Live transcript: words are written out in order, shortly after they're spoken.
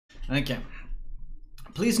Okay.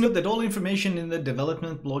 Please note that all information in the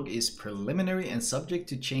development blog is preliminary and subject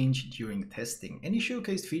to change during testing. Any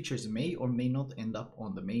showcased features may or may not end up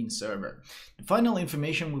on the main server. The final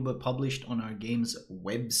information will be published on our game's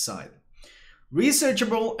website.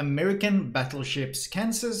 Researchable American battleships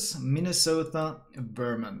Kansas, Minnesota,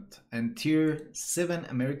 Vermont, and Tier 7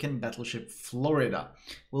 American battleship Florida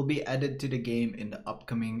will be added to the game in the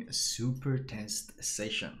upcoming Super Test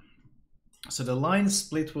session. So the line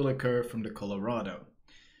split will occur from the Colorado.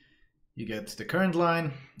 You get the current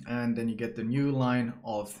line, and then you get the new line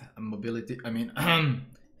of mobility,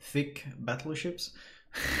 thick battleships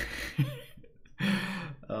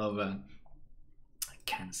of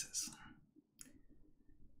Kansas.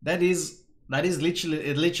 That is literally,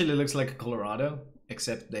 it literally looks like a Colorado,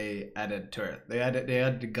 except they added turret. They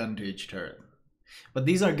added the gun to each turret. But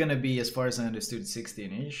these are gonna be, as far as I understood,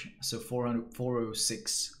 16-inch, so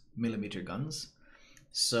 406 millimeter guns.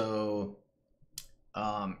 So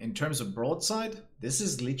in terms of broadside, this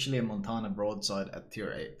is literally a Montana broadside at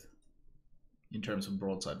tier 8 in terms of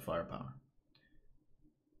broadside firepower.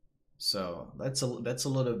 So that's a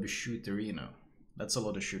lot of shooterino. That's a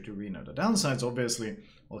lot of shooterino. The downsides, obviously,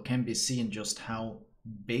 well, can be seen just how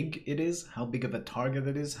big it is, how big of a target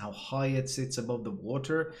it is, how high it sits above the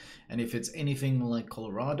water, and if it's anything like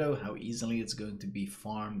Colorado, how easily it's going to be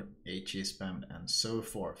farmed, HE spammed, and so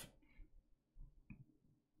forth.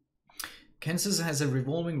 Kansas has a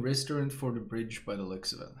revolving restaurant for the bridge by the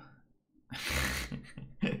looks of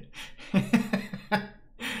it.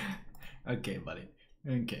 Okay, buddy.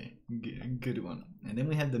 Okay, good one. And then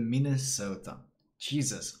we have the Minnesota.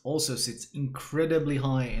 Jesus, also sits incredibly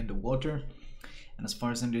high in the water. And as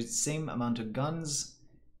far as I know, the same amount of guns.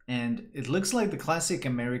 And it looks like the classic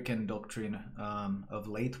American doctrine of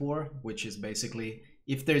late war, which is basically,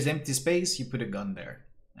 if there's empty space, you put a gun there.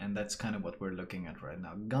 And that's kind of what we're looking at right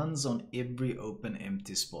now. Guns on every open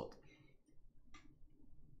empty spot.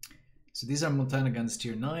 So these are Montana guns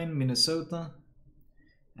tier 9, Minnesota.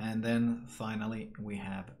 And then finally we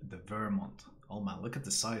have the Vermont. Oh man, look at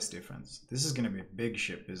the size difference. This is going to be a big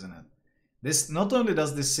ship, isn't it? This, not only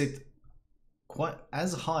does this sit quite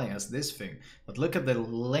as high as this thing, but look at the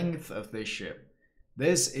length of this ship.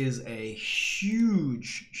 This is a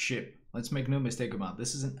huge ship. Let's make no mistake about it.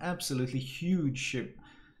 This is an absolutely huge ship.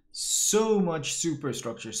 So much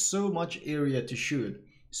superstructure, so much area to shoot,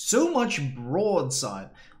 so much broadside.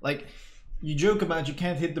 Like, you joke about you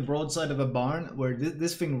can't hit the broadside of a barn, where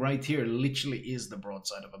this thing right here literally is the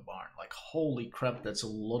broadside of a barn. Like, holy crap, that's a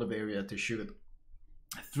lot of area to shoot.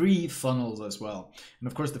 3 funnels as well. And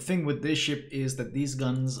of course the thing with this ship is that these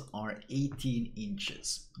guns are 18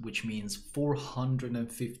 inches, which means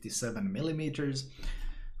 457 millimeters,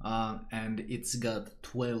 and it's got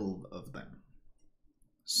 12 of them.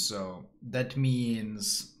 So that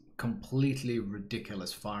means completely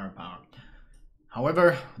ridiculous firepower.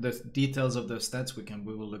 However, the details of those stats, we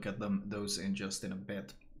will look at those in a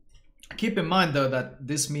bit. Keep in mind though that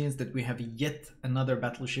this means that we have yet another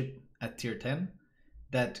battleship at tier 10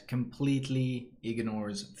 that completely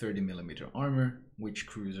ignores 30mm armor, which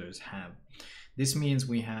cruisers have. This means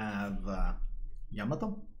we have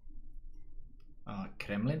Yamato,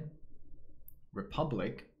 Kremlin,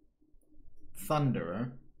 Republic,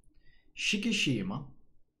 Thunderer, Shikishima.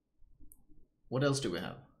 What else do we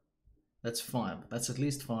have? That's 5. That's at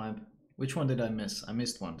least 5. Which one did I miss? I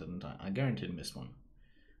missed one, didn't I? I guaranteed missed one.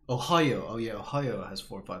 Ohio. Oh yeah, Ohio has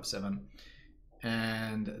 457.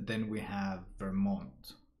 And then we have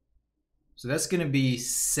Vermont. So that's going to be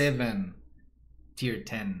 7 tier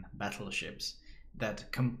 10 battleships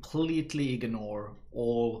that completely ignore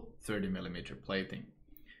all 30mm plating.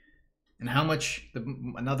 And how much,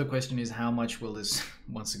 another question is, how much will this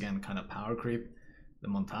once again kind of power creep the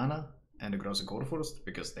Montana and the Grosse Korfurst,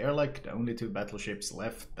 because they're like the only 2 battleships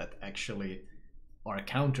left that actually are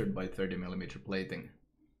countered by 30mm plating.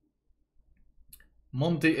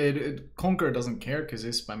 Conqueror doesn't care because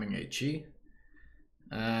he's spamming HE,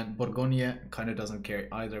 and Bourgogne kind of doesn't care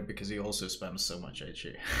either because he also spams so much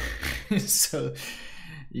HE. So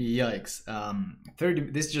yikes.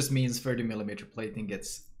 This just means 30mm plating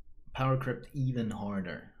gets power crept even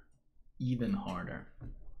harder,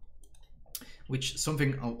 which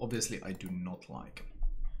something obviously I do not like.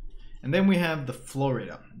 And then we have the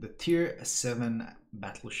Florida, the tier 7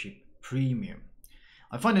 battleship premium.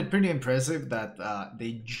 I find it pretty impressive that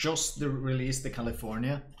they just released the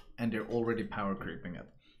California and they're already power creeping it,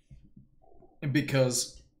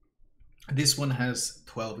 because this one has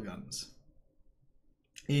 12 guns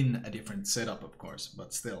in a different setup, of course,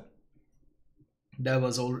 but still. That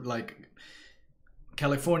was all like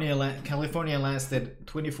California lasted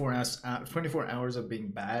 24 hours, 24 hours of being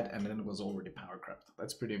bad, and then it was already power crept.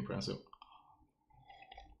 That's pretty impressive.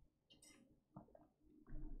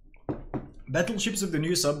 Battleships of the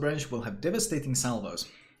new sub-branch will have devastating salvos.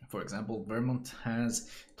 For example, Vermont has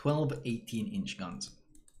 12 18-inch guns.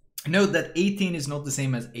 Note that 18 is not the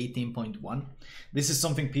same as 18.1. This is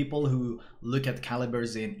something people who look at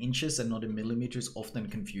calibers in inches and not in millimeters often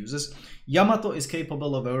confuses. Yamato is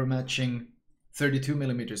capable of overmatching 32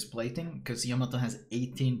 millimeters plating because Yamato has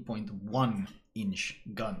 18.1 inch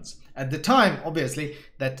guns. At the time, obviously,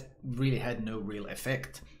 that really had no real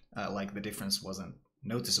effect, like the difference wasn't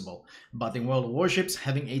noticeable. But in World of Warships,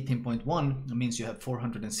 having 18.1 means you have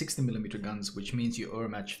 460 millimeter guns, which means you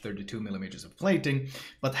overmatch 32 millimeters of plating.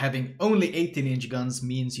 But having only 18-inch guns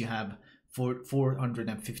means you have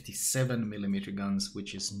 457 millimeter guns,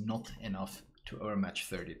 which is not enough to overmatch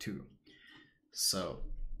 32. So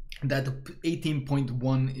that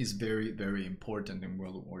 18.1 is very, very important in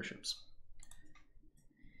World of Warships.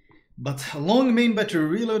 But long main battery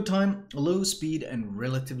reload time, low speed and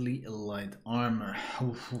relatively light armor.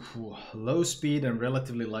 Low speed and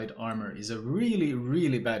relatively light armor is a really,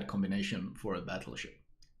 really bad combination for a battleship.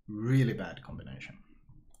 Really bad combination.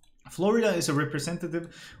 Florida is a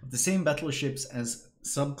representative of the same battleships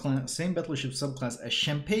subclass as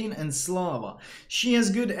Champagne and Slava. She has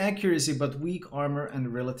good accuracy but weak armor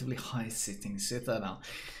and relatively high sitting citadel.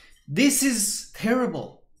 This is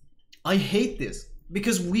terrible. I hate this.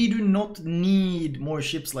 Because we do not need more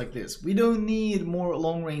ships like this. We don't need more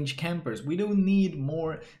long-range campers. We don't need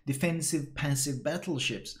more defensive, passive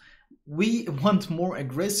battleships. We want more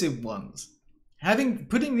aggressive ones.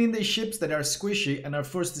 Putting in these ships that are squishy and are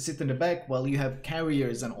forced to sit in the back while you have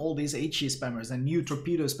carriers and all these HE spammers and new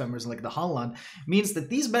torpedo spammers like the Holland means that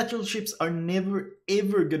these battleships are never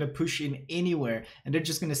ever gonna push in anywhere, and they're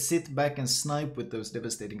just gonna sit back and snipe with those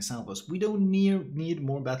devastating salvos. We don't need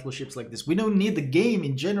more battleships like this. We don't need the game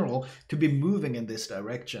in general to be moving in this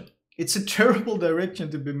direction. It's a terrible direction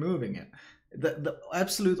to be moving in. The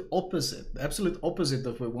absolute opposite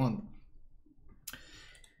of what we want.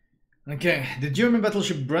 Okay, the German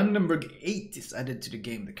battleship Brandenburg 8 is added to the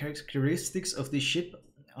game. The characteristics of this ship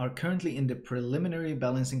are currently in the preliminary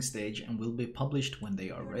balancing stage and will be published when they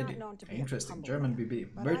are ready. Interesting. German BB.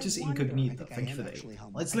 Virtus Incognita. Thank you for the 8.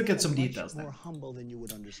 Let's look at some details then.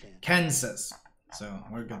 Kansas. So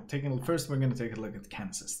we're going to take a look at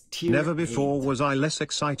Kansas. Never before was I less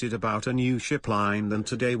excited about a new ship line than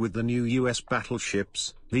today with the new US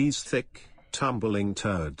battleships, these thick, tumbling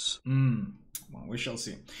turds. Well, we shall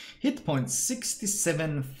see. Hit points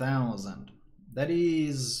 67,000. That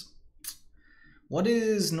is... What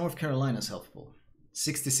is North Carolina's health pool?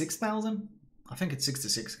 66,000? I think it's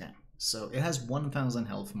 66k. So it has 1,000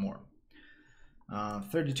 health more.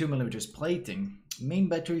 32 millimeters plating. Main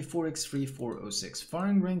battery 4x3 406.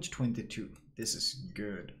 Firing range 22. This is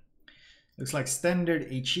good. Looks like standard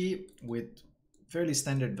HE with fairly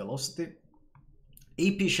standard velocity.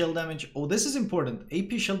 AP shell damage. Oh, this is important.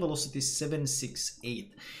 AP shell velocity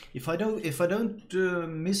 768. If I don't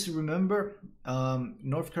misremember,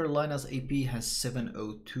 North Carolina's AP has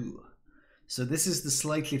 702. So this is the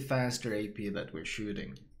slightly faster AP that we're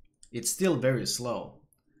shooting. It's still very slow,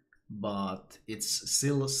 but it's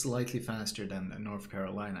still slightly faster than the North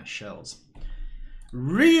Carolina shells.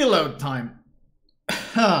 Reload time.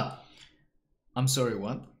 I'm sorry,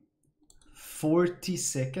 what? 40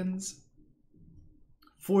 seconds?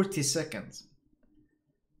 40 seconds.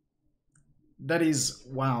 That is,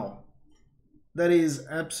 wow. That is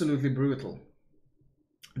absolutely brutal.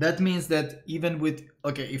 That means that even with,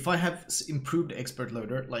 okay, if I have improved expert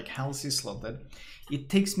loader, like Halsey slotted, it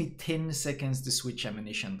takes me 10 seconds to switch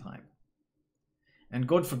ammunition time. And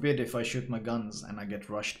God forbid if I shoot my guns and I get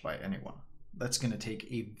rushed by anyone. That's going to take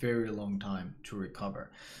a very long time to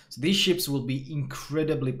recover. So these ships will be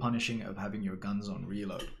incredibly punishing of having your guns on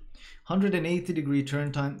reload. 180-degree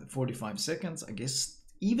turn time, 45 seconds. I guess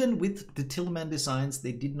even with the Tillman designs,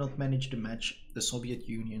 they did not manage to match the Soviet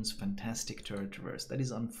Union's fantastic turret traverse. That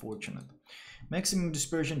is unfortunate. Maximum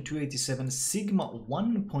dispersion 287, Sigma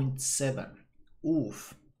 1.7.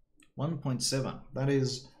 Oof, 1.7. That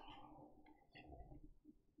is...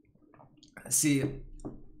 See,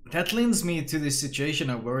 that leads me to this situation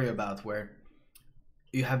I worry about where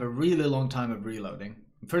you have a really long time of reloading.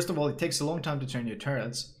 First of all, it takes a long time to turn your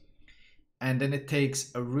turrets. And then it takes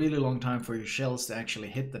a really long time for your shells to actually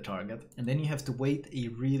hit the target. And then you have to wait a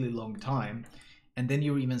really long time. And then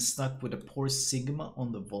you're even stuck with a poor Sigma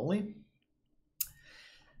on the volley.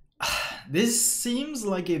 This seems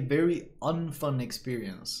like a very unfun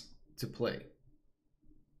experience to play.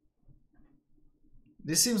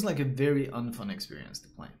 This seems like a very unfun experience to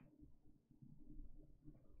play.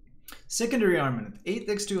 Secondary armament,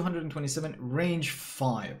 8x 127, range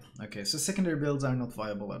 5. Okay, so secondary builds are not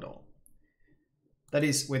viable at all. That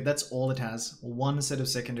is, wait, that's all it has. One set of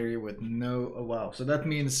secondary with no, oh wow. So that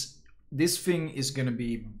means this thing is gonna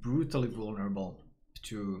be brutally vulnerable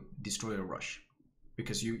to destroyer rush.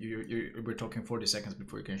 Because we're talking 40 seconds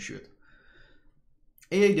before you can shoot.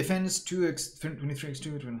 AA defense, 2x,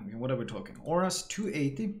 23x2, what are we talking? Auras,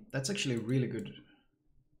 280, that's actually really good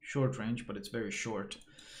short range, but it's very short.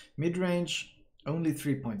 Mid range, only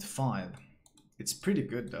 3.5. It's pretty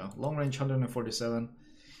good though. Long range, 147.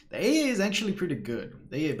 The AA is actually pretty good.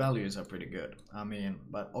 The AA values are pretty good. I mean,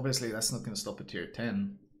 but obviously that's not going to stop at tier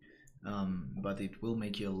 10. But it will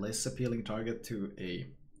make you a less appealing target to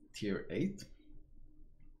a tier 8.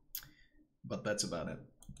 But that's about it.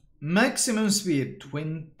 Maximum speed,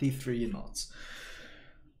 23 knots.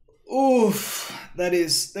 Oof, that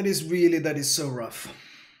is so rough.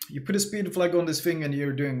 You put a speed flag on this thing and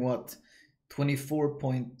you're doing what?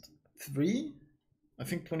 24.3? I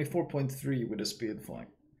think 24.3 with a speed flag.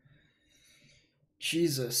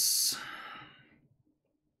 Jesus.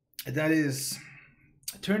 That is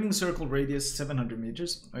turning circle radius 700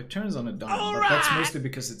 meters. It turns on a dime, but that's mostly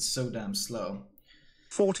because it's so damn slow.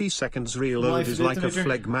 40 seconds reload is like a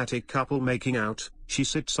phlegmatic couple making out. She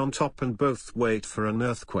sits on top and both wait for an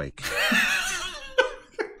earthquake.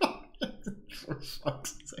 For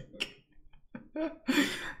fuck's sake.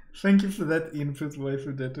 Thank you for that input,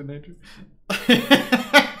 waifu detonator.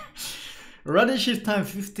 Rudder shift time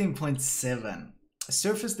 15.7.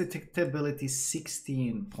 Surface detectability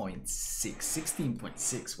 16.6.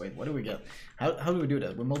 16.6. Wait, what do we get? How do we do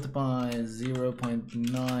that? We multiply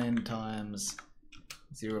 0.9 times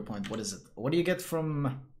 0. What is it? What do you get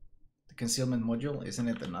from the concealment module? Isn't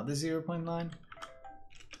it another 0.9?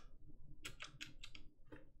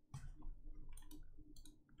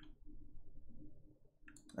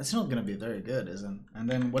 That's not gonna be very good, is it? And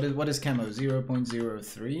then what is camo?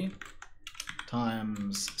 0.03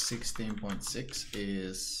 times 16.6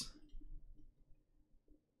 is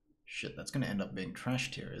shit. That's gonna end up being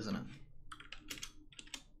trashed here, isn't it?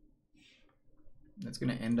 That's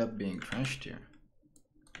gonna end up being trashed here.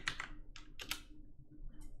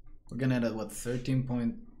 We're gonna end at what, 13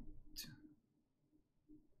 point...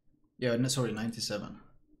 Yeah, no, sorry, 97.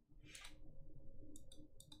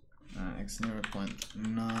 X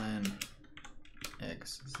 0.9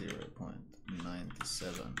 x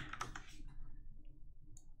 0.97.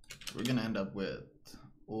 We're gonna end up with,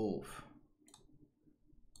 oof.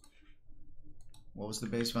 What was the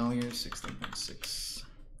base value? 16.6.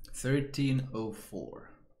 1304.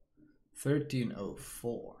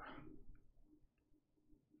 1304.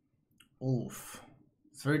 Oof.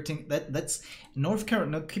 13. That's North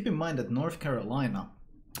Carolina. Now keep in mind that North Carolina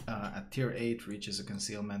at tier 8 reaches a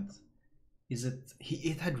concealment. Is it?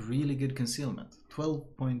 It had really good concealment.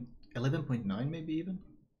 11.9 maybe even.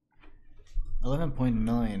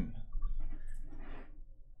 11.9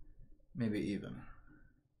 maybe even.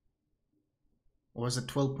 Or was it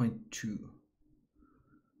 12.2?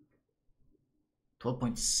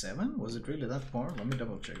 12.7? Was it really that far? Let me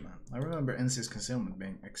double check that. I remember NC's concealment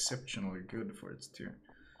being exceptionally good for its tier.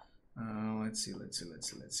 Let's see.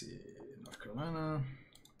 North Carolina.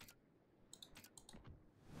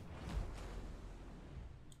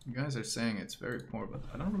 You guys are saying it's very poor, but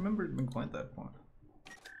I don't remember it being quite that poor.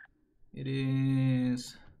 It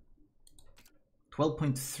is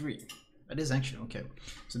 12.3. That is actually okay.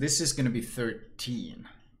 So this is going to be 13.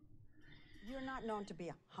 You're not known to be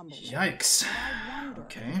a humble man. Yikes.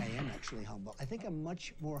 Okay. I am actually humble. I think I'm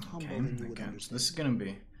much more humble than you would understand. So this is going to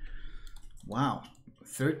be, wow,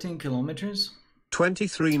 13 kilometers.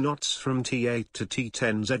 23 knots from T8 to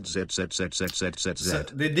T10 ZZZZZZZZ. So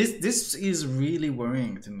this is really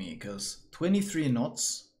worrying to me because 23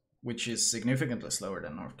 knots, which is significantly slower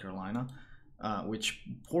than North Carolina, which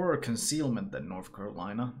poorer concealment than North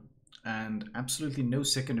Carolina, and absolutely no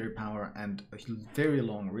secondary power and a very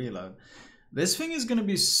long reload. This thing is going to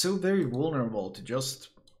be so very vulnerable to just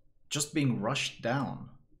being rushed down,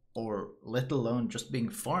 or let alone just being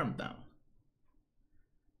farmed down.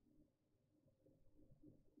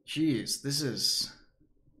 Jeez, this is...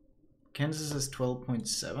 Kansas is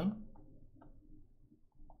 12.7?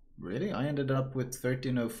 Really? I ended up with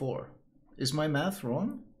 1304. Is my math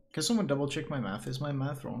wrong? Can someone double check my math? Is my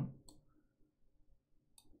math wrong?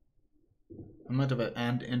 I might have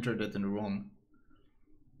entered it in the wrong.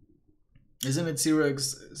 Isn't it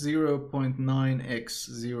 0.9x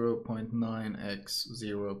 0.9x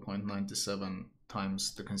 0.97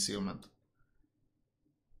 times the concealment?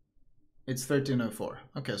 It's 1304.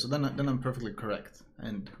 Okay, so then I'm perfectly correct,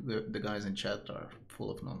 and the guys in chat are full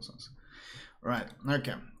of nonsense. Right.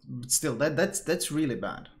 Okay. But still, that's really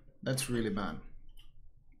bad. That's really bad.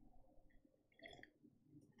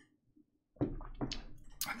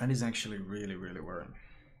 That is actually really, really worrying.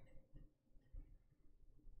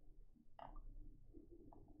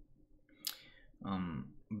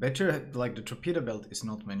 Better, like, the torpedo belt is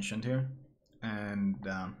not mentioned here, and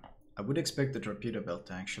I would expect the torpedo belt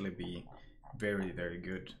to actually be very, very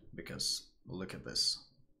good, because look at this.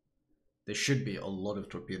 There should be a lot of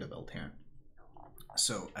torpedo belt here.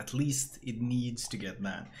 So at least it needs to get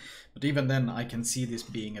that. But even then, I can see this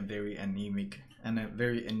being a very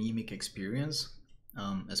anemic experience,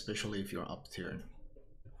 especially if you're up tier.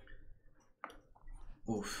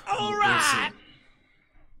 Oof. All right.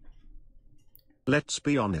 Let's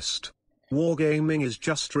be honest. Wargaming is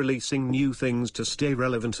just releasing new things to stay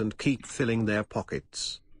relevant and keep filling their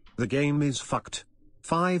pockets. The game is fucked.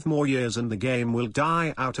 5 more years and the game will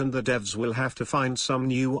die out and the devs will have to find some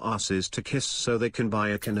new asses to kiss so they can buy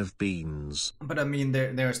a can of beans. But I mean,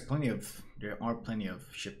 there are plenty of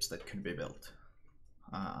ships that could be built.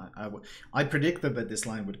 I predicted that this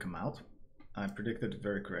line would come out. I predicted it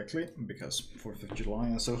very correctly because 4th of July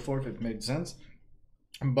and so forth, it made sense.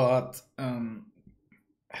 But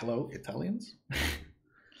hello, Italians.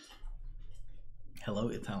 Hello,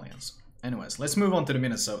 Italians. Anyways, let's move on to the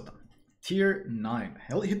Minnesota. Tier 9.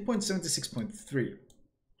 Hit point 76.3.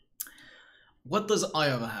 What does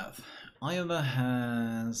Iowa have? Iowa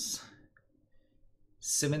has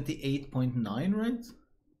 78.9, right?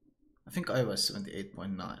 I think Iowa is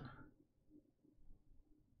 78.9.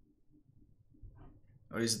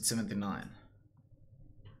 Or is it 79?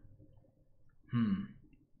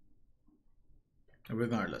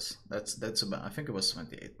 Regardless, that's about, I think it was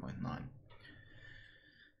 78.9.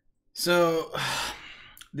 So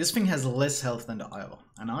this thing has less health than the Iowa,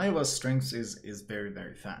 and Iowa's strength is very,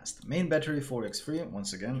 very fast. Main battery 4x3,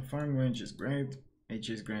 once again. Firing range is great.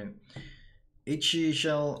 HE is great. HE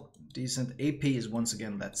shell, decent. AP is once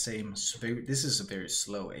again that same. This is a very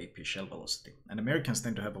slow AP shell velocity, and Americans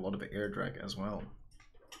tend to have a lot of air drag as well.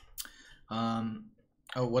 Oh,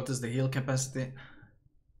 what is the heal capacity?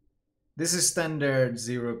 This is standard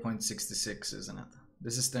 0.66, isn't it?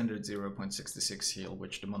 This is standard 0.66 heal,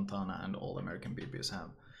 which the Montana and all American BBs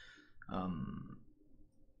have.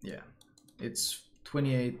 Yeah, it's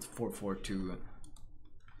 28,442.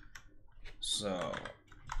 So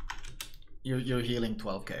you're healing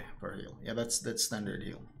 12k per heal. Yeah, that's standard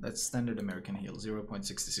heal. That's standard American heal,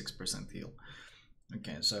 0.66% heal.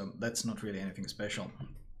 Okay, so that's not really anything special.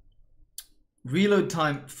 Reload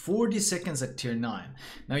time 40 seconds at tier 9.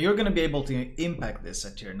 Now you're going to be able to impact this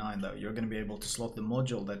at tier 9 though. You're going to be able to slot the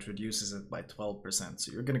module that reduces it by 12%.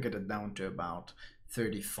 So you're going to get it down to about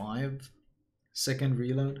 35-second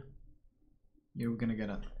reload. You're going to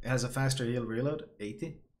get it has a faster heal reload,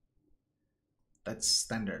 80. That's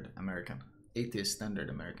standard American. 80 is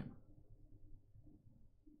standard American.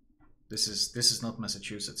 This is not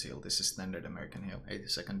Massachusetts heal. This is standard American heal,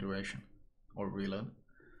 80-second duration or reload.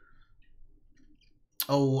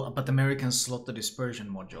 Oh, but Americans slot the dispersion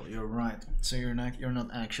module. You're right. So you're not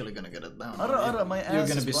actually gonna get it down. You're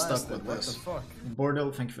gonna be stuck with this. Bordeaux,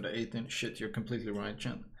 thank you for the 18. Shit, you're completely right,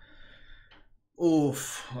 Chen.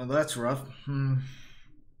 Oof, well, that's rough.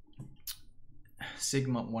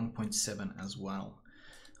 Sigma 1.7 as well.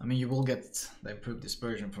 I mean, you will get the improved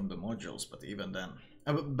dispersion from the modules, but even then.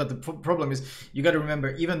 But the problem is, you gotta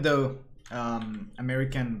remember, even though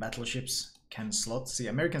American battleships can slot. See,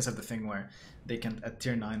 Americans have the thing where they can, at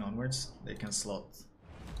tier 9 onwards, they can slot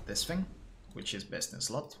this thing, which is best in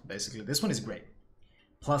slot. Basically, this one is great.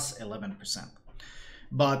 Plus 11%.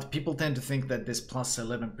 But people tend to think that this plus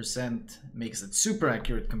 11% makes it super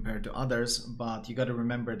accurate compared to others, but you gotta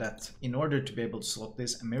remember that in order to be able to slot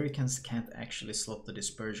this, Americans can't actually slot the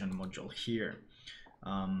dispersion module here.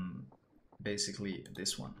 Basically,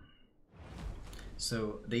 this one.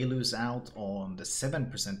 So they lose out on the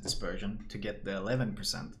 7% dispersion to get the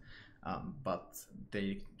 11%, but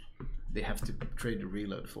they have to trade a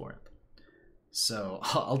reload for it. So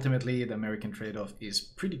ultimately, the American trade-off is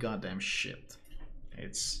pretty goddamn shit.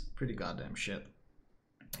 It's pretty goddamn shit.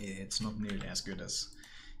 It's not nearly as good as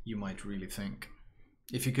you might really think.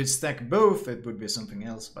 If you could stack both, it would be something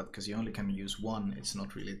else, but because you only can use one, it's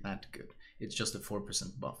not really that good. It's just a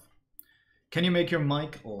 4% buff. Can you make your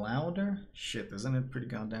mic louder? Shit, isn't it pretty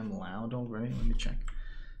goddamn loud already? Let me check.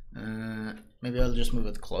 Maybe I'll just move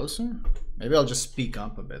it closer. Maybe I'll just speak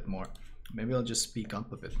up a bit more.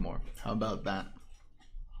 How about that?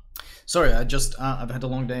 Sorry, I've had a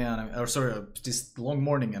long day and this long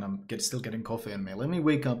morning and I'm still getting coffee in me. Let me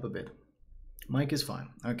wake up a bit. Mic is fine.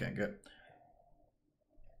 Okay, good.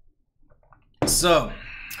 So,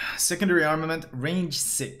 secondary armament, range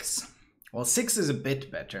 6. Well, 6 is a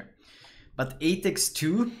bit better. But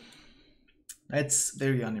 8x2, that's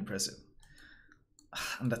very unimpressive.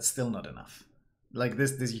 And that's still not enough. Like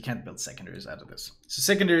this you can't build secondaries out of this. So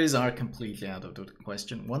secondaries are completely out of the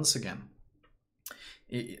question once again.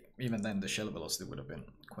 Even then the shell velocity would have been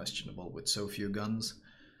questionable with so few guns.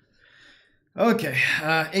 Okay,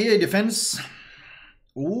 AA defense.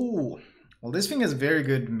 Ooh, well this thing has very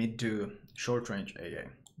good mid to short range AA.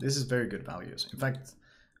 This is very good values. In fact,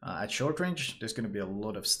 at short range there's going to be a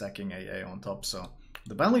lot of stacking AA on top, so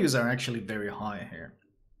the values are actually very high here.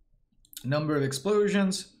 Number of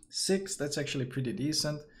explosions, 6, that's actually pretty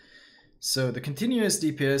decent. So the continuous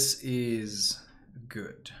DPS is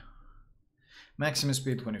good. Maximum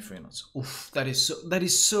speed 23 knots. Oof, that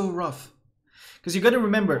is so rough. Because you got to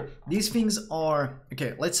remember, these things are,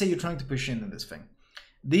 okay, let's say you're trying to push in this thing.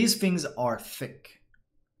 These things are thick.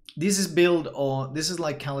 This is build on, this is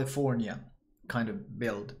like California kind of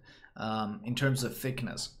build in terms of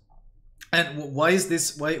thickness. And why is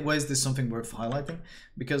this something worth highlighting?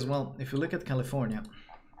 Because, well, if you look at California,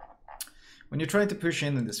 when you try to push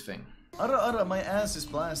in this thing, my ass is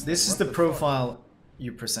blasted. This is the profile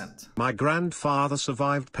you present. My grandfather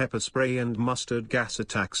survived pepper spray and mustard gas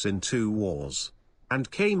attacks in 2 wars,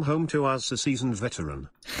 and came home to us a seasoned veteran.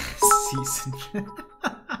 Seasoned.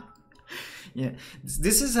 Yeah,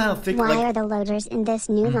 this is how thick. Why are the loaders in this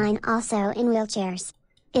new line also in wheelchairs?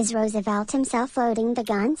 Is Roosevelt himself loading the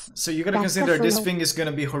guns? So you gotta consider this thing is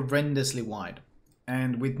gonna be horrendously wide.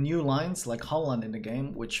 And with new lines like Holland in the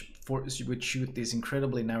game, which shoot these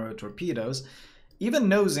incredibly narrow torpedoes, even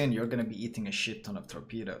nose in, you're gonna be eating a shit ton of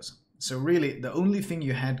torpedoes. So really, the only thing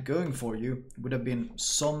you had going for you would have been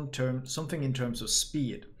something in terms of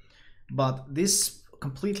speed. But this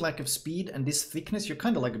complete lack of speed and this thickness, you're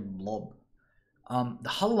kind of like a blob. The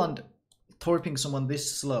Holland torping someone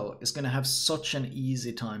this slow is gonna have such an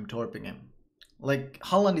easy time torping him. Like,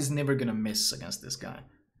 Holland is never gonna miss against this guy.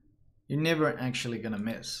 You're never actually gonna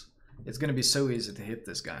miss. It's gonna be so easy to hit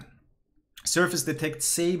this guy. Surface detect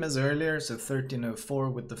same as earlier, so 1304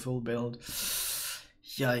 with the full build.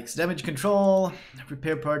 Yikes. Damage control,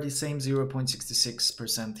 repair party, same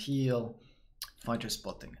 0.66% heal. Fighter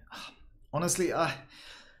spotting. Honestly,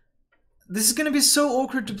 this is gonna be so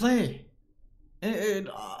awkward to play.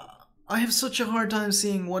 I have such a hard time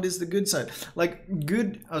seeing what is the good side. Like,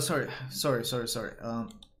 good... Oh, sorry.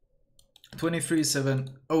 23.7.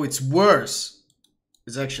 Oh, it's worse.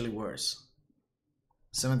 It's actually worse.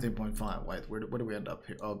 17.5. Wait, where do we end up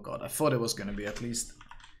here? Oh, God. I thought it was going to be at least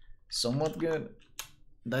somewhat good.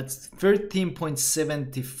 That's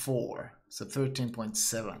 13.74. So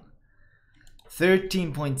 13.7.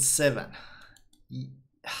 13.7.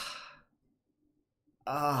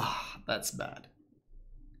 That's bad.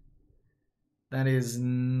 That is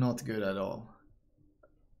not good at all.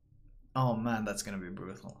 Oh man, that's gonna be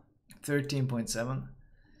brutal. 13.7.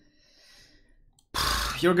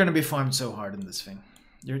 You're gonna be farmed so hard in this thing.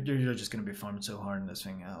 You're just gonna be farmed so hard in this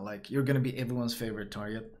thing. Like, you're gonna be everyone's favorite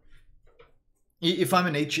target. If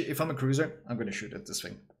I'm a cruiser, I'm gonna shoot at this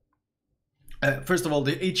thing. First of all,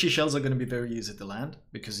 the HE shells are gonna be very easy to land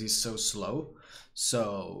because he's so slow.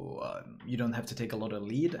 So you don't have to take a lot of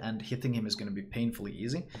lead, and hitting him is going to be painfully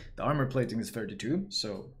easy. The armor plating is 32,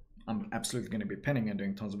 so I'm absolutely going to be penning and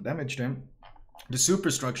doing tons of damage to him. The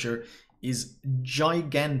superstructure is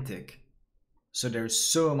gigantic, so there's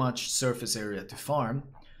so much surface area to farm.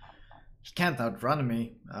 He can't outrun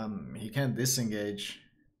me. He can't disengage.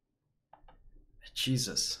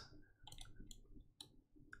 Jesus.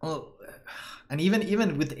 Well, and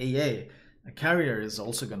even with AA, a carrier is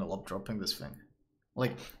also going to love dropping this thing.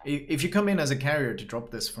 Like, if you come in as a carrier to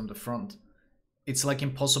drop this from the front, it's like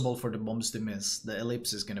impossible for the bombs to miss. The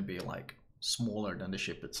ellipse is going to be like smaller than the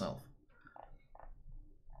ship itself.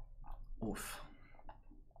 Oof.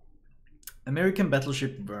 American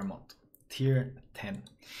Battleship Vermont, tier 10.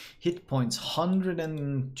 Hit points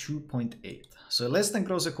 102.8. So less than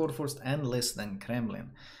Grosse Kurfürst and less than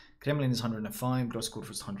Kremlin. Kremlin is 105, Grosse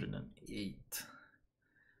Kurfürst 108.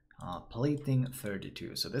 Plating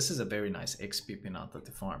 32. So this is a very nice XP pinata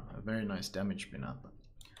to farm. A very nice damage pinata.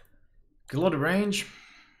 A lot of range.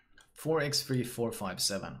 4x3,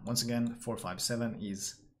 457. Once again, 457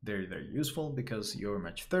 is very, very useful because you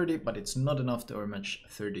overmatch 30, but it's not enough to overmatch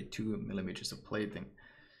 32 millimeters of plating.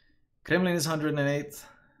 Kremlin is 108.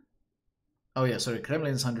 Oh yeah, sorry,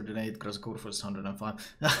 Kremlin is 108, Grosse Kurfürst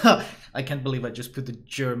 105. I can't believe I just put the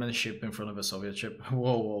German ship in front of a Soviet ship.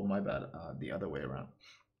 Whoa, my bad. The other way around.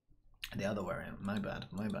 The other way around. My bad.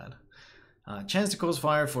 Chance to cause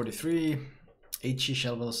fire 43. HE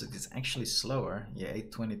shell velocity is actually slower. Yeah,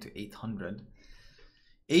 820 to 800.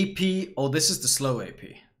 AP, oh, this is the slow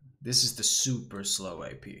AP. This is the super slow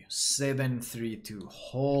AP. 732.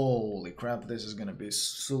 Holy crap, this is gonna be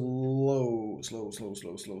slow.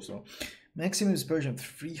 Maximum dispersion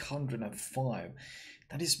 305.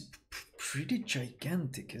 That is pretty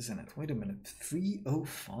gigantic, isn't it? Wait a minute,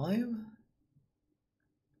 305?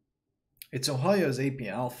 It's Ohio's AP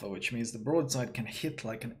Alpha, which means the broadside can hit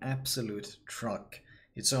like an absolute truck.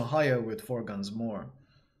 It's Ohio with 4 guns more.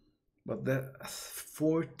 But the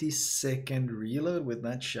 40-second reload with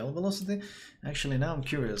that shell velocity? Actually, now I'm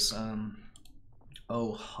curious.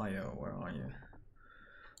 Ohio, where are you?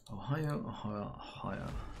 Ohio.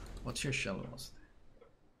 What's your shell velocity?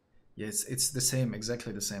 Yeah, it's the same,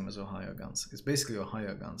 exactly the same as Ohio guns. It's basically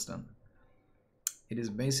Ohio guns then. It is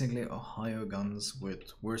basically Ohio guns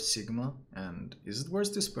with worse sigma, and is it worse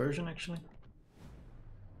dispersion actually?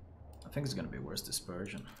 I think it's gonna be worse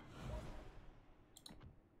dispersion.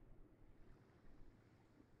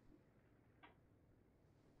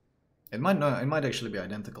 It might actually be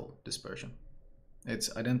identical dispersion. It's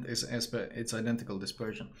identical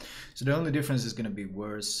dispersion. So the only difference is gonna be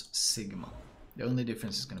worse sigma. The only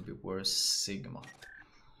difference is gonna be worse sigma.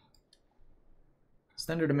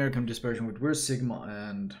 Standard American dispersion with worse sigma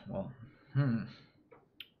and, well,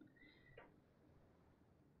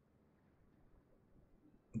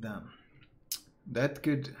 Damn. That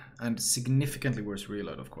could, and significantly worse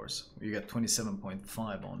reload, of course. You get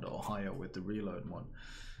 27.5 on the Ohio with the reload one.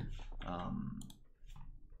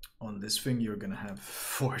 On this thing, you're gonna have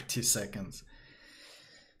 40 seconds.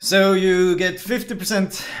 So you get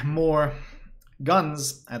 50% more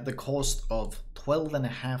guns at the cost of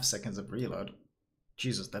 12.5 seconds of reload.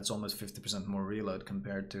 Jesus, that's almost 50% more reload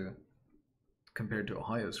compared to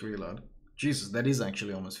Ohio's reload. Jesus, that is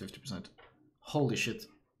actually almost 50%. Holy shit.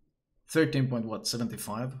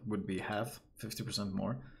 13.75 would be half, 50%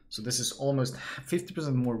 more. So this is almost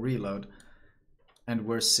 50% more reload and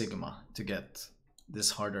worse sigma to get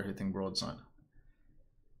this harder hitting broadside.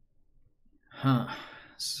 Huh.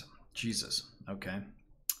 So, Jesus. Okay.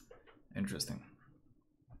 Interesting.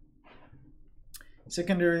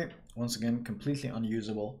 Secondary, once again, completely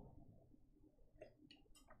unusable.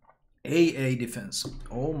 AA defense.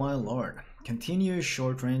 Oh my lord. Continuous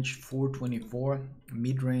short range 424,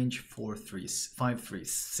 mid range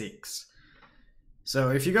 536.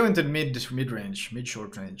 So if you go into mid range, mid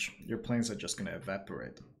short range, your planes are just gonna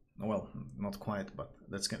evaporate. Well, not quite, but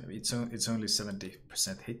that's gonna be it's only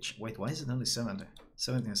 70% hit. Wait, why is it only 70?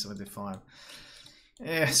 70 and 75.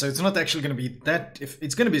 Yeah, so it's not actually gonna be that. If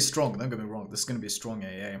it's gonna be strong, don't get me wrong. This is gonna be strong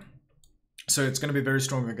AA. So it's gonna be very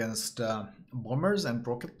strong against bombers and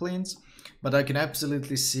rocket planes, but I can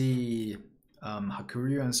absolutely see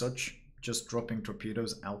Hakuryu and such just dropping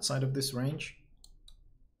torpedoes outside of this range.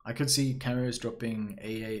 I could see carriers dropping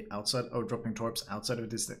AA outside, or dropping torps outside of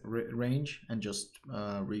this range and just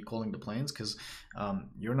recalling the planes, because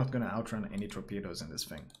you're not going to outrun any torpedoes in this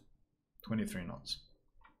thing. 23 knots.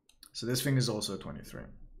 So this thing is also 23.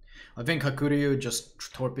 I think Hakuryu just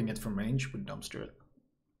torping it from range would dumpster it.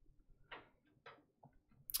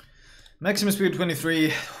 Maximum speed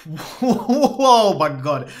 23. Whoa, my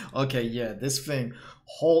god. Okay, yeah, this thing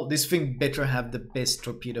better have the best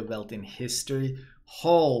torpedo belt in history.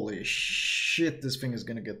 Holy shit, this thing is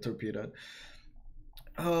gonna get torpedoed.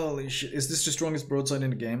 Holy shit. Is this the strongest broadside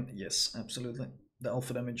in the game? Yes, absolutely. The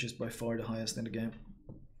alpha damage is by far the highest in the game.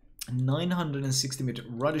 960 meter,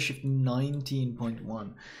 rudder shift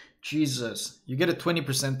 19.1. Jesus, you get a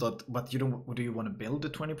 20% dot, but you don't. Do you want to build a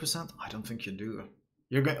 20%? I don't think you do.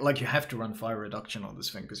 You're going you have to run fire reduction on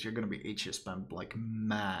this thing because you're gonna be HE spammed like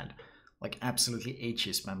mad, like absolutely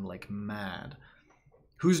HE spammed like mad.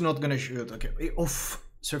 Who's not gonna shoot? Okay, off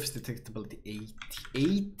surface detectability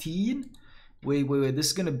 18. Wait. This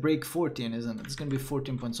is gonna break 14, isn't it? This is gonna be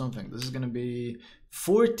 14 point something. This is gonna be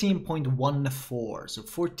 14.14. So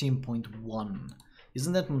 14.1.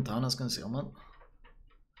 Isn't that Montana's concealment?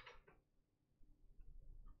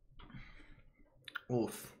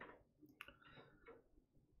 Oof.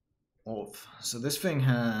 So this thing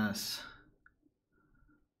has.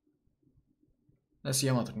 That's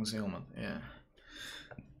Yamato concealment, yeah.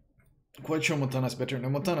 Quite sure Montana's better. No,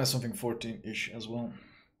 Montana is something 14-ish as well.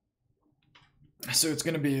 So it's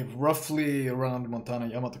gonna be roughly around Montana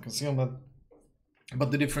Yamato concealment.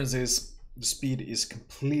 But the difference is the speed is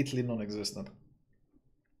completely non-existent.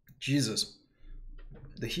 Jesus.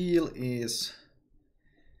 The heal is.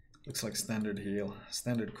 Looks like standard heal.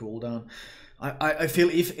 Standard cooldown. I feel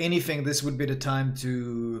if anything, this would be the time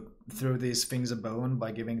to throw these things a bone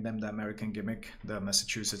by giving them the American gimmick, the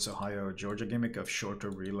Massachusetts, Ohio, Georgia gimmick of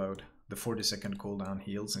shorter reload. the 40-second cooldown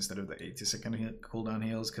heals instead of the 80-second cooldown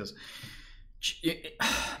heals, because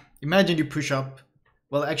imagine you push up.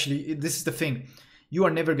 Well, actually, this is the thing. You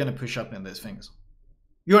are never going to push up in these things.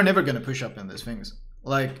 You are never going to push up in these things.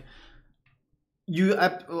 Like, you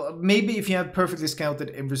maybe if you have perfectly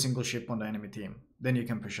scouted every single ship on the enemy team, then you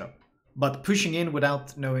can push up. But pushing in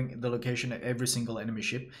without knowing the location of every single enemy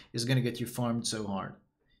ship is going to get you farmed so hard.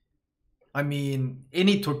 I mean,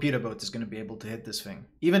 any torpedo boat is going to be able to hit this thing.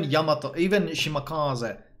 Even Yamato, even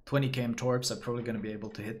Shimakaze 20 km torps are probably going to be able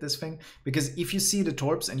to hit this thing. Because if you see the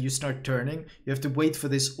torps and you start turning, you have to wait for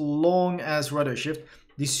this long ass rudder shift,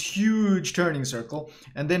 this huge turning circle,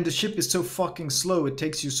 and then the ship is so fucking slow, it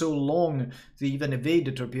takes you so long to even evade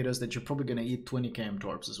the torpedoes that you're probably going to eat 20 km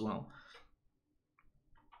torps as well.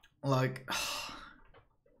 Like,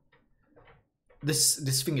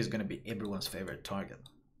 this thing is going to be everyone's favorite target.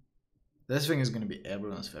 This thing is going to be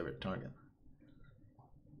everyone's favorite target.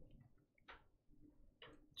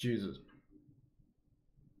 Jesus.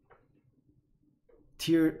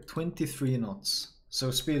 Tier 23 knots.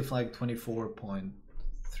 So speed flag 24.3?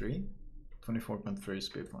 24.3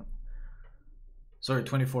 speed flag. Sorry,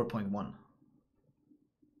 24.1.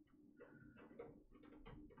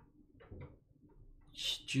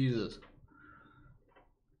 Jesus.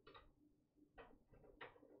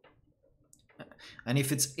 And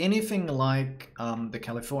if it's anything like the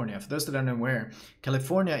California, for those that aren't aware,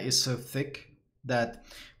 California is so thick that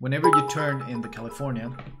whenever you turn in the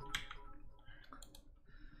California,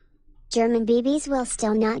 German BBs will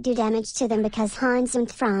still not do damage to them because Hans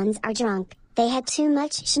and Franz are drunk. They had too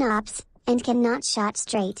much schnapps and cannot shot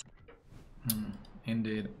straight.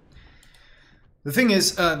 Indeed. The thing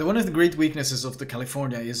is, one of the great weaknesses of the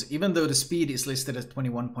California is, even though the speed is listed as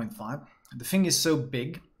 21.5, the thing is so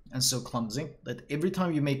big and so clumsy that every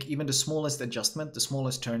time you make even the smallest adjustment, the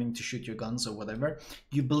smallest turning to shoot your guns or whatever,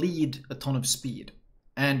 you bleed a ton of speed.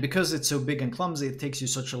 And because it's so big and clumsy, it takes you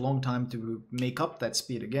such a long time to make up that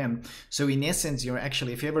speed again. So in essence, you're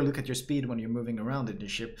actually, if you ever look at your speed when you're moving around in the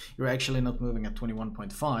ship, you're actually not moving at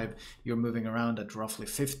 21.5, you're moving around at roughly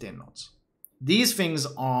 15 knots. These things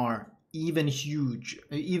are even huge,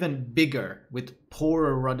 even bigger, with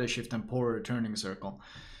poorer rudder shift and poorer turning circle.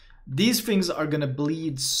 These things are gonna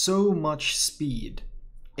bleed so much speed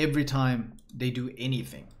every time they do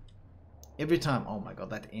anything. Every time. Oh my god,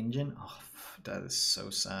 that engine, oh, that is so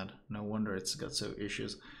sad. No wonder it's got so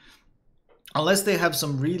issues. Unless they have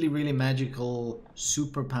some really, really magical,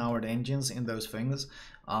 super powered engines in those things,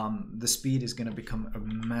 the speed is going to become a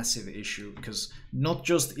massive issue, because not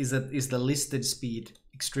just is the listed speed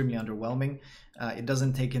extremely underwhelming, it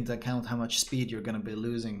doesn't take into account how much speed you're going to be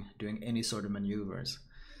losing doing any sort of maneuvers.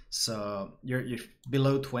 So you're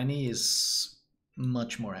below 20 is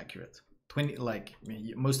much more accurate. 20, like,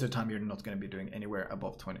 most of the time you're not going to be doing anywhere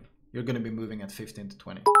above 20. You're going to be moving at 15 to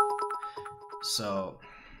 20. So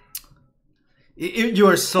you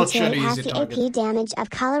are such an easy target. The has the AP damage of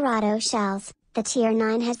Colorado shells. The Tier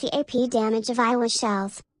 9 has the AP damage of Iowa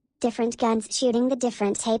shells. Different guns shooting the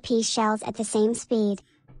different AP shells at the same speed.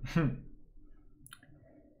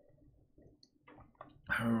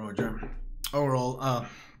 Roger. Overall,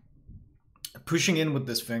 pushing in with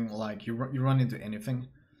this thing, like, you run into anything.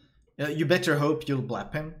 You better hope you'll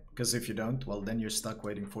blap him, because if you don't, well, then you're stuck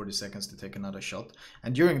waiting 40 seconds to take another shot.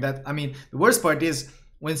 And during that, I mean, the worst part is,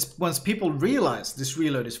 once people realize this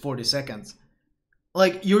reload is 40 seconds,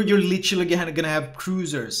 like, you're literally gonna have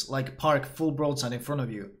cruisers, like, park full broadside in front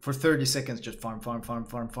of you for 30 seconds, just farm.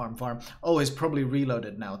 Oh, it's probably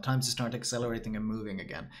reloaded now. Time to start accelerating and moving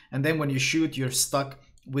again. And then when you shoot, you're stuck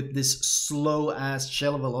with this slow-ass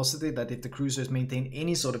shell velocity that if the cruisers maintain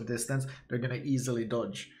any sort of distance, they're gonna easily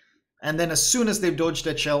dodge. And then as soon as they've dodged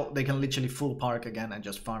that shell, they can literally full park again and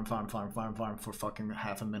just farm for fucking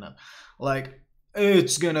half a minute. Like,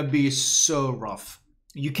 it's gonna be so rough.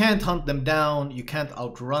 You can't hunt them down, you can't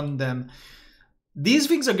outrun them. These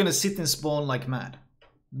things are gonna sit and spawn like mad,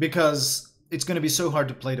 because it's gonna be so hard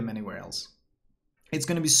to play them anywhere else. It's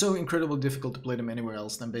gonna be so incredibly difficult to play them anywhere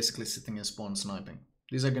else than basically sitting and spawn sniping.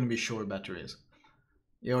 These are gonna be short batteries.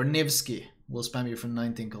 Your Nevsky will spam you from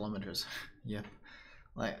 19 kilometers. Yep.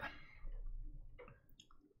 Like,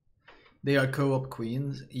 they are co-op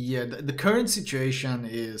queens. Yeah, the current situation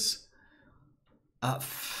is, I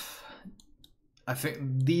think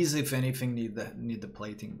these, if anything, need the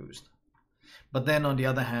plating boost. But then on the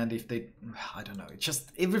other hand, if they, I don't know, it's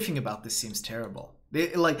just everything about this seems terrible.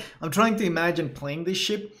 Like, I'm trying to imagine playing this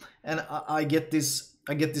ship, and I get this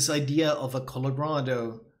idea of a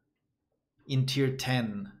Colorado in tier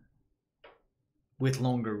 10 with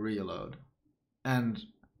longer reload, and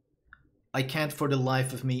I can't for the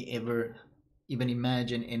life of me ever even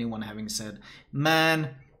imagine anyone having said,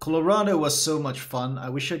 man, Colorado was so much fun, I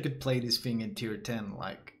wish I could play this thing in tier 10.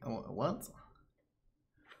 Like, what?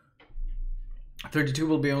 32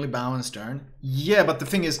 will be only bow and stern. Yeah, but the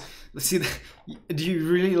thing is, see, do you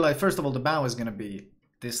really like, first of all, the bow is going to be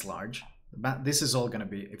this large. This is all going to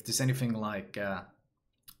be, if there's anything like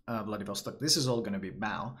Vladivostok, this is all going to be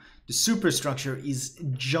bow. The superstructure is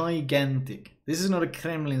gigantic. This is not a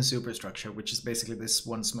Kremlin superstructure, which is basically this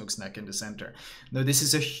one smokestack in the center. No, this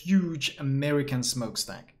is a huge American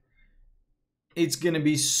smokestack. It's going to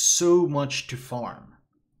be so much to farm.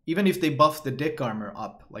 Even if they buff the deck armor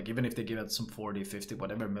up, like even if they give it some 40, 50,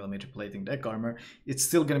 whatever millimeter plating deck armor, it's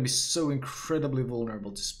still going to be so incredibly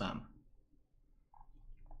vulnerable to spam.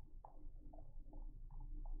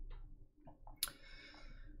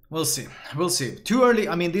 We'll see. We'll see. Too early.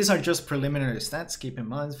 I mean, these are just preliminary stats. Keep in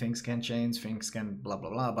mind, things can change, things can blah, blah,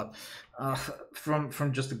 blah. But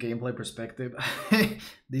from just a gameplay perspective,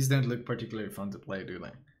 these don't look particularly fun to play, do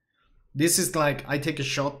they? This is like, I take a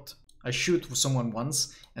shot, I shoot someone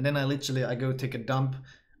once, and then I go take a dump,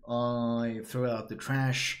 I throw out the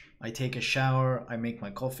trash, I take a shower, I make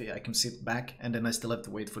my coffee, I can sit back, and then I still have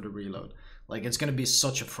to wait for the reload. Like, it's going to be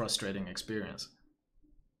such a frustrating experience.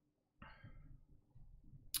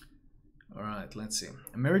 Alright, let's see.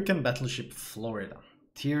 American Battleship Florida,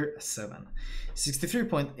 tier 7.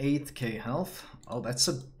 63.8k health. Oh, that's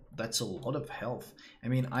a lot of health. I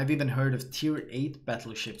mean, I've even heard of tier 8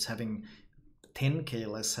 battleships having 10k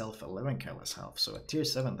less health, 11k less health. So at tier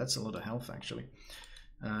 7, that's a lot of health actually.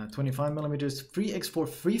 25 millimeters, 3x4,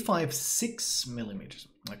 356 millimeters.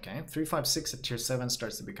 Okay, 356 at tier 7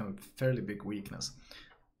 starts to become a fairly big weakness.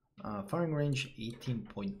 Firing range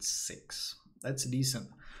 18.6. That's decent.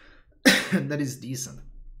 That is decent.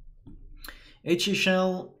 HE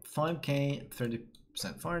shell 5k,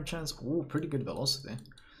 30% fire chance. Oh, pretty good velocity.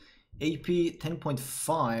 AP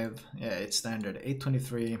 10.5. Yeah, it's standard.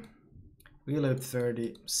 823. Reload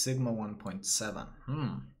 30. Sigma 1.7.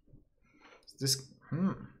 This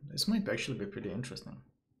might actually be pretty interesting.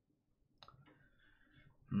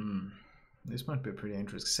 This might be pretty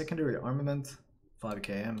interesting. Secondary armament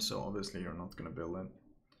 5km, so obviously you're not gonna build it.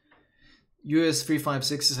 US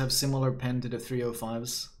 356s have similar pen to the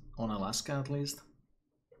 305s on Alaska at least.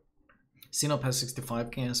 Sinop has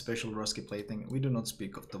 65k and special Rusky plating. We do not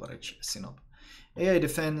speak of Tovarich Sinop. AI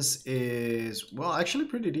defense is, well, actually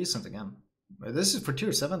pretty decent again. This is for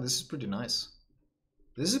tier 7, this is pretty nice.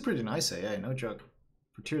 This is pretty nice AI, no joke.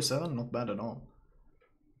 For tier 7, not bad at all.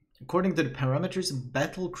 According to the parameters,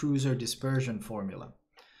 battle cruiser dispersion formula.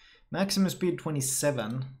 Maximum speed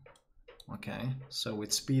 27. Okay, so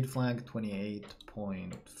with speed flag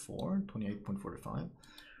 28.4, 28.45.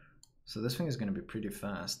 So this thing is going to be pretty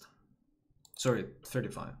fast. Sorry,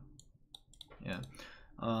 35. Yeah.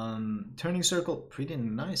 Turning circle, pretty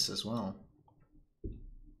nice as well.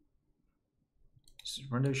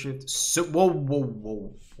 Render shift. So,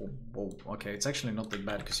 whoa. Okay, it's actually not that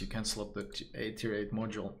bad because you can't slot the tier 8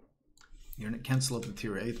 module. You can't slot the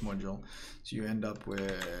tier 8 module. So you end up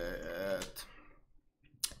with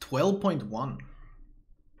 12.1.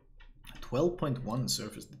 12.1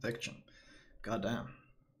 surface detection. God damn.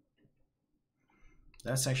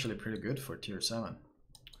 That's actually pretty good for tier 7.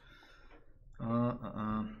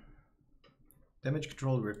 Damage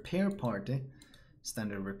control repair party.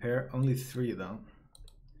 Standard repair. Only 3 though.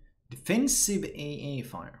 Defensive AA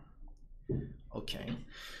fire. Okay.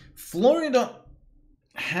 Florida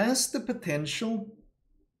has the potential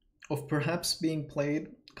of perhaps being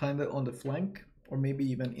played kind of on the flank, or maybe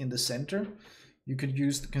even in the center. You could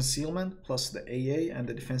use the concealment plus the AA and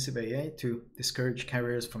the defensive AA to discourage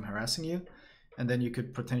carriers from harassing you. And then you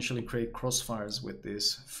could potentially create crossfires with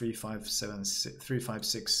these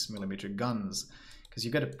 356 millimeter guns, because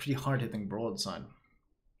you get a pretty hard-hitting broadside.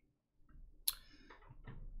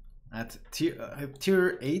 At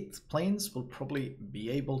tier 8 planes will probably be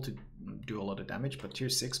able to do a lot of damage, but tier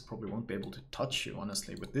 6 probably won't be able to touch you,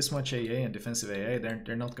 honestly. With this much AA and defensive AA,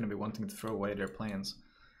 they're not going to be wanting to throw away their planes.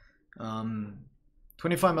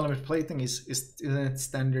 25mm plating is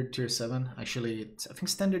standard tier 7. Actually, I think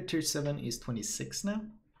standard tier 7 is 26 now.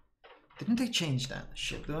 Didn't they change that?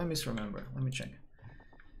 Shit, do I misremember? Let me check.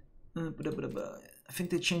 I think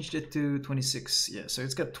they changed it to 26. Yeah, so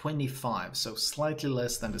it's got 25, so slightly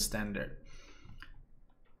less than the standard.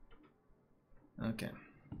 Okay.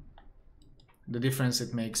 The difference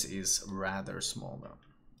it makes is rather small, though.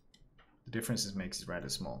 The difference it makes is rather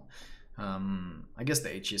small. I guess the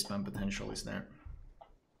HE spam potential is there.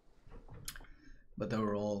 But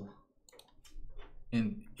overall,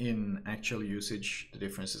 in actual usage, the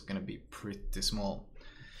difference is going to be pretty small.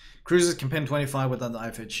 Cruisers can pin 25 without the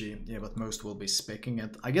IFHE, yeah, but most will be specking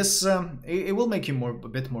it. I guess it will make you a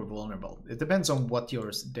bit more vulnerable. It depends on what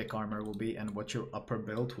your deck armor will be and what your upper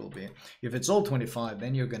build will be. If it's all 25,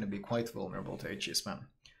 then you're going to be quite vulnerable to HE spam.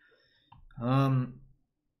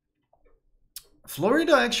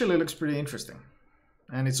 Florida actually looks pretty interesting.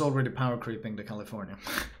 And it's already power creeping to California.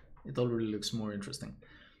 It already looks more interesting.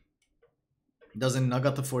 Doesn't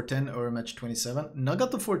Nagata 410 Euromatch 27?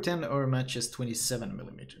 Nagata 410 Euromatch is 27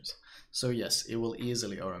 millimeters. So yes, it will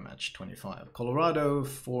easily Euromatch 25. Colorado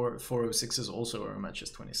 406 is also Euromatch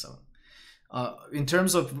is 27. In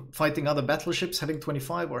terms of fighting other battleships, having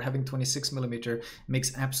 25 or having 26 millimeter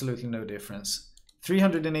makes absolutely no difference.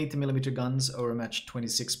 380 millimeter guns overmatch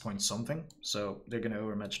 26 point something, so they're going to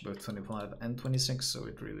overmatch both 25 and 26, so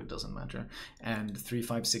it really doesn't matter. And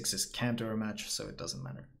 356s can't overmatch, so it doesn't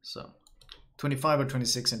matter. So 25 or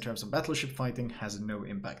 26 in terms of battleship fighting has no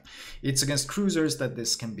impact. It's against cruisers that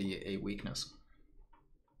this can be a weakness.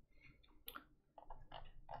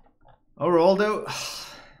 Overall though,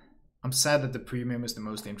 I'm sad that the premium is the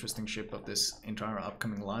most interesting ship of this entire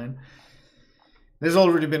upcoming line. There's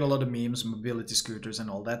already been a lot of memes, mobility scooters and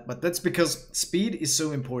all that, but that's because speed is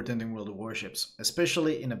so important in World of Warships,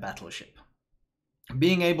 especially in a battleship.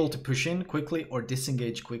 Being able to push in quickly or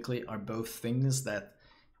disengage quickly are both things that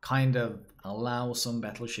kind of allow some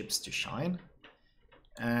battleships to shine.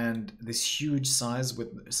 And this huge size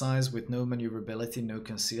with no maneuverability, no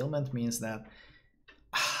concealment means that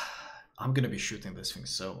I'm gonna be shooting this thing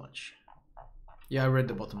so much. Yeah, I read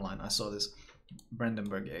the bottom line. I saw this.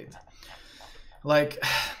 Brandenburg 8. Like,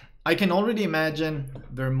 I can already imagine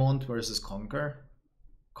Vermont versus Conquer.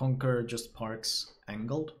 Conquer just parks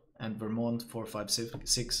angled, and Vermont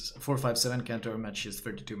 457 can't overmatch his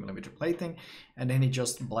 32mm plating, and then he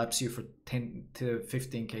just blaps you for 10 to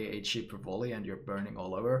 15k HE per volley, and you're burning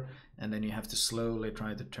all over, and then you have to slowly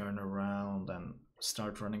try to turn around and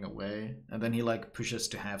start running away, and then he like pushes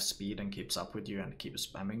to half speed and keeps up with you and keeps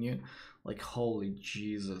spamming you. Like, holy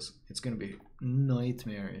Jesus, it's gonna be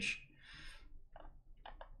nightmarish.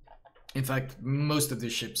 In fact, most of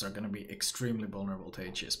these ships are going to be extremely vulnerable to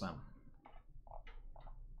HE spam.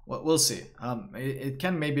 Well, we'll see. It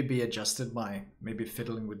can maybe be adjusted by maybe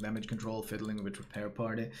fiddling with damage control, fiddling with repair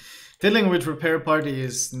party. Fiddling with repair party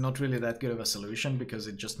is not really that good of a solution because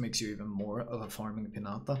it just makes you even more of a farming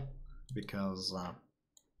pinata. Because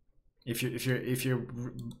if you're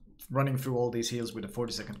running through all these heals with a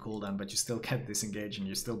 40-second cooldown, but you still get disengaged and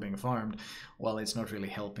you're still being farmed, well, it's not really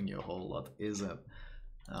helping you a whole lot, is it?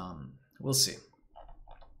 We'll see.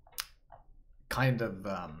 Kind of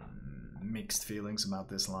mixed feelings about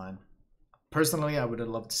this line. Personally, I would have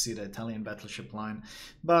loved to see the Italian Battleship Line,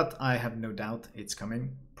 but I have no doubt it's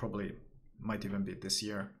coming. Probably might even be this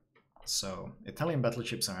year. So Italian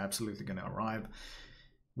battleships are absolutely going to arrive.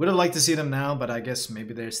 Would have liked to see them now, but I guess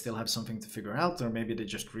maybe they still have something to figure out, or maybe they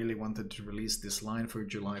just really wanted to release this line for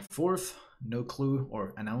July 4th. No clue,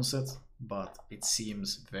 or announce it, but it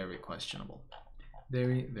seems very questionable.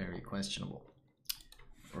 Very, very questionable.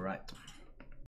 All right.